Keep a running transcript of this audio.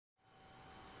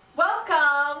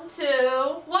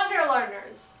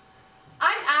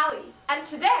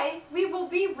today we will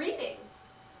be reading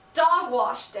Dog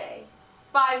Wash Day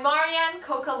by Maryann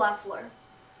Cocca-Leffler.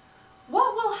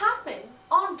 What will happen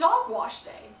on Dog Wash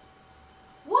Day?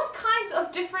 What kinds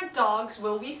of different dogs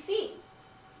will we see?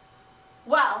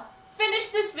 Well, finish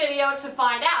this video to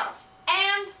find out,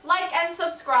 and like and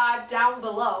subscribe down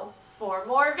below for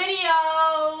more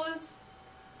videos!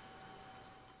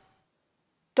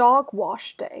 Dog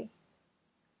Wash Day.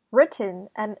 Written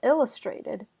and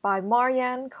illustrated by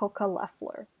Maryann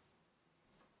Cocca-Leffler.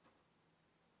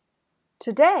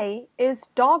 Today is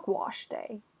Dog Wash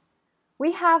Day.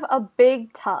 We have a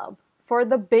big tub for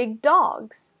the big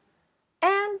dogs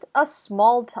and a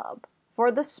small tub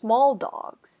for the small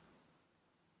dogs.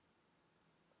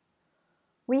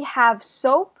 We have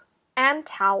soap and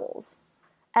towels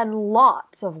and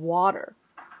lots of water.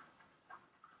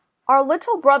 Our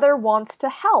little brother wants to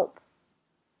help.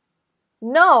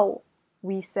 No,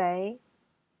 we say.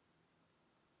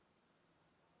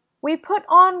 We put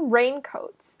on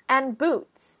raincoats and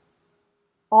boots.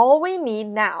 All we need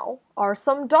now are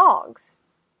some dogs.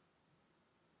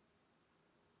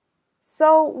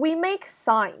 So we make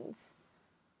signs.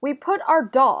 We put our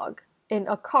dog in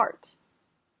a cart.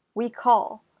 We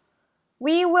call,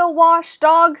 "We will wash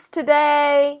dogs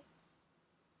today!"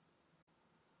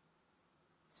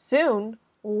 Soon,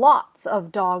 lots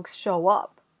of dogs show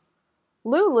up.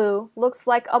 Lulu looks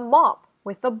like a mop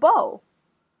with a bow.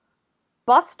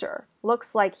 Buster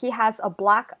looks like he has a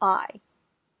black eye.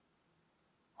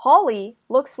 Holly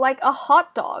looks like a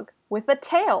hot dog with a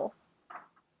tail.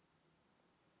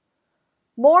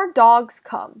 More dogs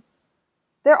come.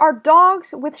 There are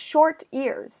dogs with short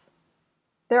ears.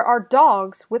 There are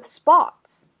dogs with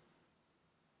spots.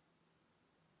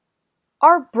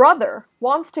 Our brother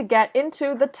wants to get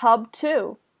into the tub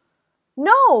too.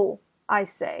 No, I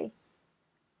say.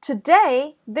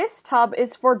 Today, this tub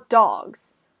is for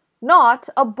dogs, not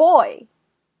a boy.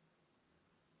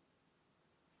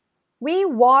 We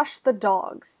wash the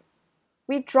dogs.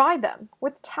 We dry them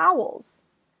with towels.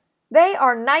 They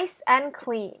are nice and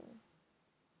clean.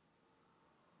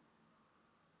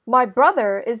 My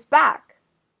brother is back.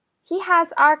 He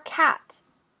has our cat.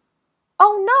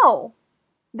 Oh no!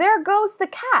 There goes the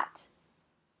cat.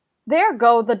 There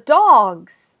go the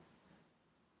dogs.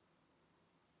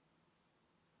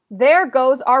 There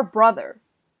goes our brother.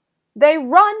 They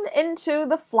run into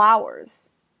the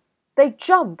flowers. They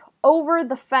jump over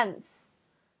the fence.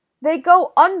 They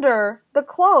go under the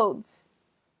clothes.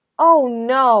 Oh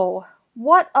no,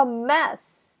 what a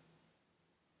mess.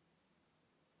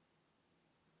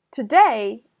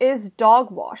 Today is Dog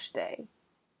Wash Day.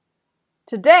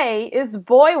 Today is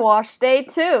Boy Wash Day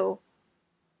too.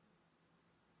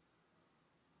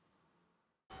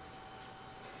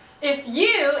 If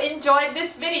you enjoyed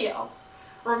this video,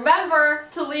 remember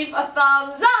to leave a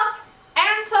thumbs up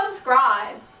and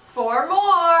subscribe for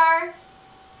more!